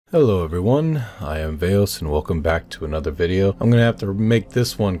Hello everyone, I am Veos and welcome back to another video. I'm gonna have to make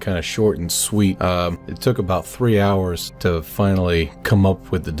this one kind of short and sweet. It took about 3 hours to finally come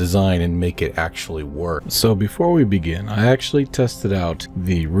up with the design and make it actually work. So before we begin, I actually tested out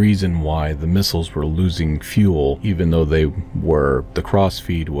the reason why the missiles were losing fuel even though the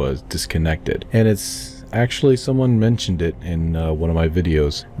crossfeed was disconnected. And it's actually, someone mentioned it in one of my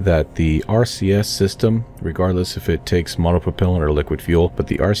videos that the RCS system, regardless if it takes monopropellant or liquid fuel, but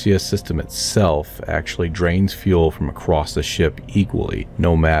the RCS system itself actually drains fuel from across the ship equally.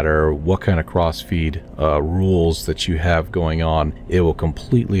 No matter what kind of crossfeed rules that you have going on, it will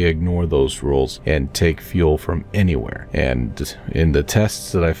completely ignore those rules and take fuel from anywhere. And in the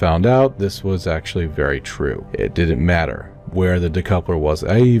tests that I found out, this was actually very true. It didn't matter where the decoupler was.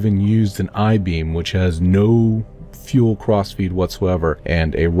 I even used an I-beam which has no fuel crossfeed whatsoever,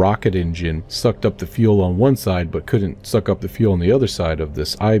 and a rocket engine sucked up the fuel on one side but couldn't suck up the fuel on the other side of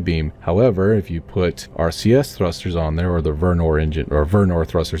this I-beam. However, if you put RCS thrusters on there, or the Vernor engine or Vernor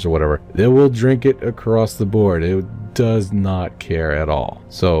thrusters or whatever, it will drink it across the board. It does not care at all.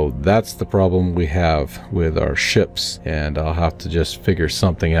 So that's the problem we have with our ships, and I'll have to just figure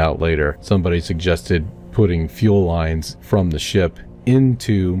something out later. Somebody suggested putting fuel lines from the ship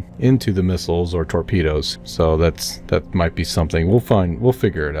into the missiles or torpedoes, so that might be something we'll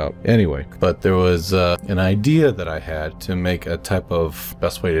figure it out anyway. But there was an idea that I had to make a type of,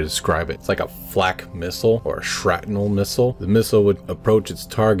 best way to describe it, it's like a flak missile or a shrapnel missile. The missile would approach its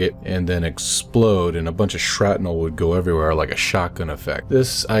target and then explode, and a bunch of shrapnel would go everywhere like a shotgun effect.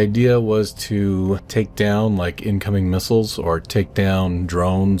 This idea was to take down like incoming missiles or take down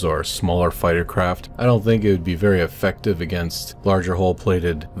drones or smaller fighter craft. I don't think it would be very effective against larger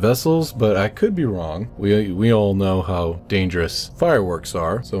hull-plated vessels, but I could be wrong. We all know how dangerous fireworks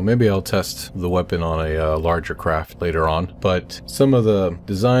are, so maybe I'll test the weapon on a larger craft later on. But some of the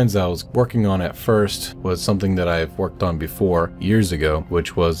designs I was working on at first was something that I've worked on before years ago,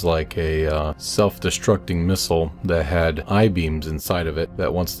 which was like a self-destructing missile that had I-beams inside of it,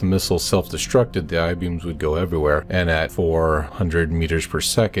 that once the missile self-destructed, the I-beams would go everywhere, and at 400 meters per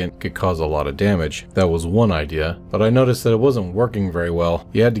second could cause a lot of damage. That was one idea, but I noticed that it wasn't working very well.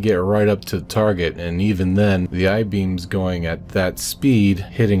 You had to get right up to the target, and even then the I-beams going at that speed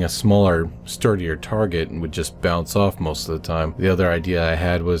hitting a smaller, sturdier target would just bounce off most of the time. The other idea I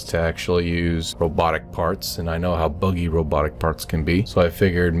had was to actually use robotic parts, and I know how buggy robotic parts can be, so I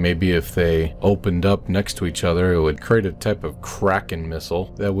figured maybe if they opened up next to each other, it would create a type of Kraken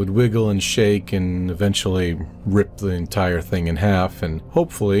missile that would wiggle and shake and eventually rip the entire thing in half, and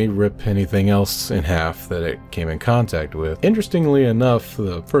hopefully rip anything else in half that it came in contact with. Interestingly enough,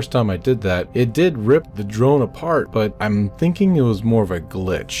 the first time I did that, it did rip the drone apart, but I'm thinking it was more of a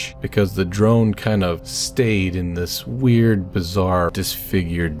glitch because the drone kind of stayed in this weird, bizarre,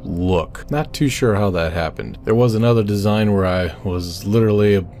 disfigured look. Not too sure how that happened. There was another design where I was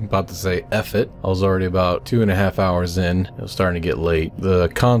literally about to say F it. I was already about 2.5 hours in. It was starting to get late. The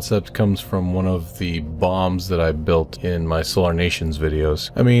concept comes from one of the bombs that I built in my Solar Nations videos.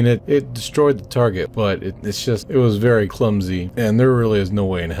 I mean, it destroyed the target, but it was very clumsy, and there really is no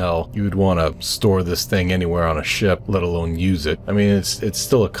way in hell you would want to store this thing anywhere on a ship, let alone use it. I mean, it's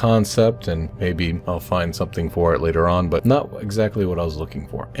still a concept, and maybe I'll find something for it later on, but not exactly what I was looking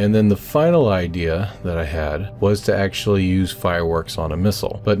for. And then the final idea that I had was to actually use fireworks on a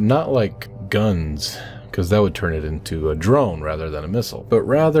missile, but not like guns, because that would turn it into a drone rather than a missile, but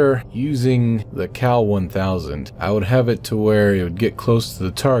rather using the Cal 1000. I would have it to where it would get close to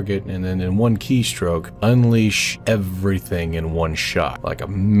the target and then in one keystroke unleash everything in one shot, like a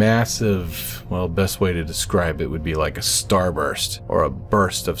massive, well, best way to describe it would be like a starburst or a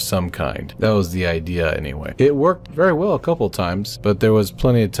burst of some kind. That was the idea anyway. It worked very well a couple times, but there was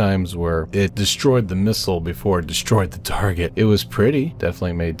plenty of times where it destroyed the missile before it destroyed the target. It was pretty,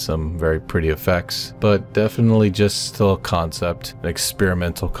 definitely made some very pretty effects, but definitely just still a concept, an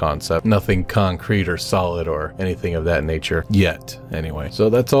experimental concept, nothing concrete or solid or anything of that nature yet anyway. So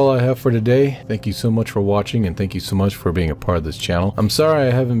that's all I have for today. Thank you so much for watching, and thank you so much for being a part of this channel. I'm sorry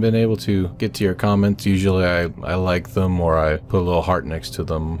I haven't been able to get to your comments. Usually I like them, or I put a little heart next to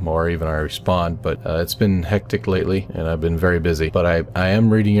them, or even I respond, but it's been hectic lately and I've been very busy, but I am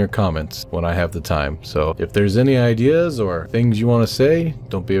reading your comments when I have the time. So if there's any ideas or things you want to say,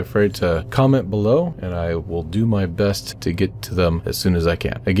 don't be afraid to comment below, and I will do my best to get to them as soon as I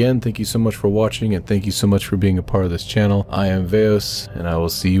can. Again, thank you so much for watching, and thank you so much for being a part of this channel. I am Veos, and I will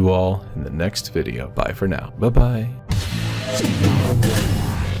see you all in the next video. Bye for now. Bye-bye.